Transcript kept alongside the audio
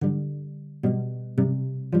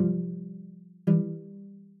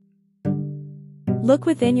Look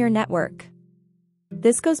within your network.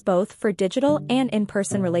 This goes both for digital and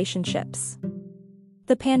in-person relationships.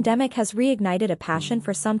 The pandemic has reignited a passion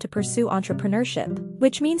for some to pursue entrepreneurship,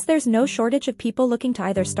 which means there's no shortage of people looking to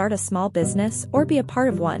either start a small business or be a part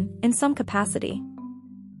of one, in some capacity.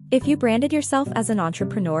 If you branded yourself as an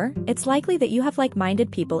entrepreneur, it's likely that you have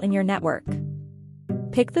like-minded people in your network.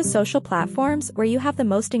 Pick the social platforms where you have the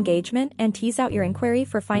most engagement and tease out your inquiry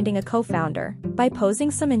for finding a co-founder by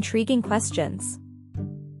posing some intriguing questions.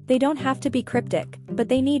 They don't have to be cryptic, but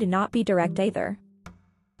they need not be direct either.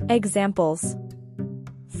 Examples.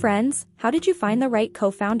 Friends, how did you find the right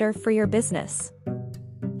co-founder for your business?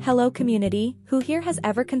 Hello community, who here has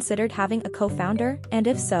ever considered having a co-founder, and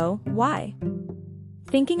if so, why?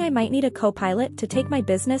 Thinking I might need a co-pilot to take my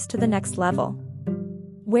business to the next level.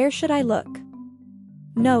 Where should I look?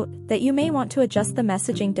 Note that you may want to adjust the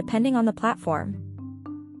messaging depending on the platform.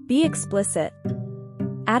 Be explicit.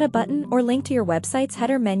 Add a button or link to your website's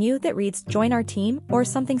header menu that reads "Join our team" or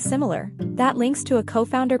something similar, that links to a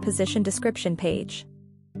co-founder position description page.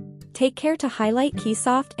 Take care to highlight key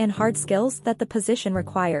soft and hard skills that the position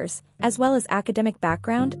requires, as well as academic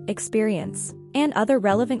background, experience, and other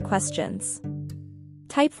relevant questions.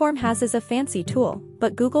 Typeform is a fancy tool,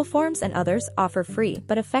 but Google Forms and others offer free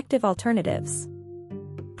but effective alternatives.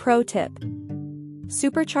 Pro tip.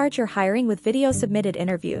 Supercharge your hiring with video-submitted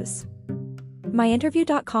interviews.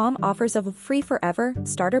 MyInterview.com offers a free forever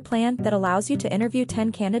starter plan that allows you to interview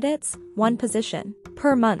 10 candidates, 1 position,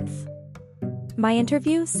 per month.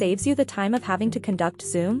 MyInterview saves you the time of having to conduct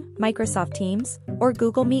Zoom, Microsoft Teams, or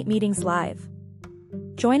Google Meet meetings live.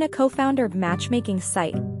 Join a co-founder matchmaking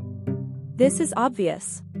site. This is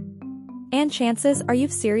obvious. And chances are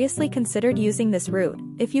you've seriously considered using this route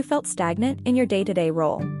if you felt stagnant in your day-to-day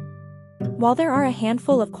role. While there are a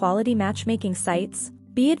handful of quality matchmaking sites,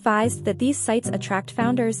 be advised that these sites attract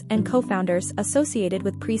founders and co-founders associated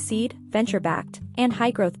with pre-seed, venture-backed, and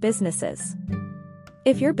high-growth businesses.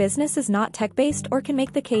 If your business is not tech-based or can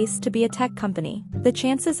make the case to be a tech company, the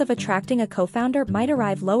chances of attracting a co-founder might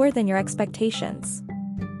arrive lower than your expectations.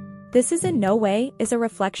 This is in no way a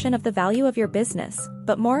reflection of the value of your business,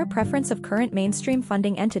 but more a preference of current mainstream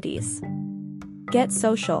funding entities. Get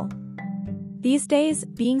social. These days,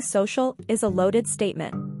 being social is a loaded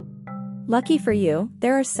statement. Lucky for you,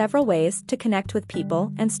 there are several ways to connect with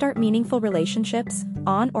people and start meaningful relationships,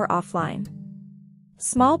 on or offline.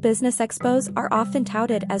 Small business expos are often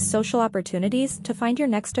touted as social opportunities to find your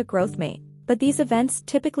next growth mate. But these events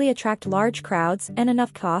typically attract large crowds and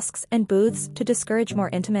enough kiosks and booths to discourage more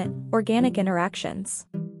intimate, organic interactions.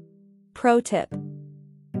 Pro tip.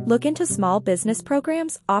 Look into small business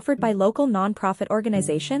programs offered by local nonprofit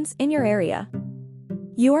organizations in your area.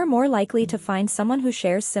 You are more likely to find someone who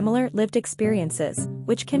shares similar lived experiences,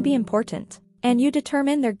 which can be important, and you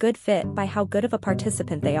determine their good fit by how good of a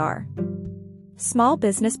participant they are. Small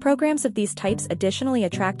business programs of these types additionally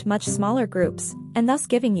attract much smaller groups, and thus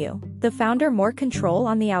giving you, the founder, more control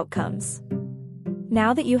on the outcomes.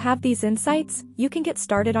 Now that you have these insights, you can get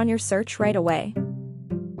started on your search right away.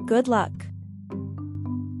 Good luck!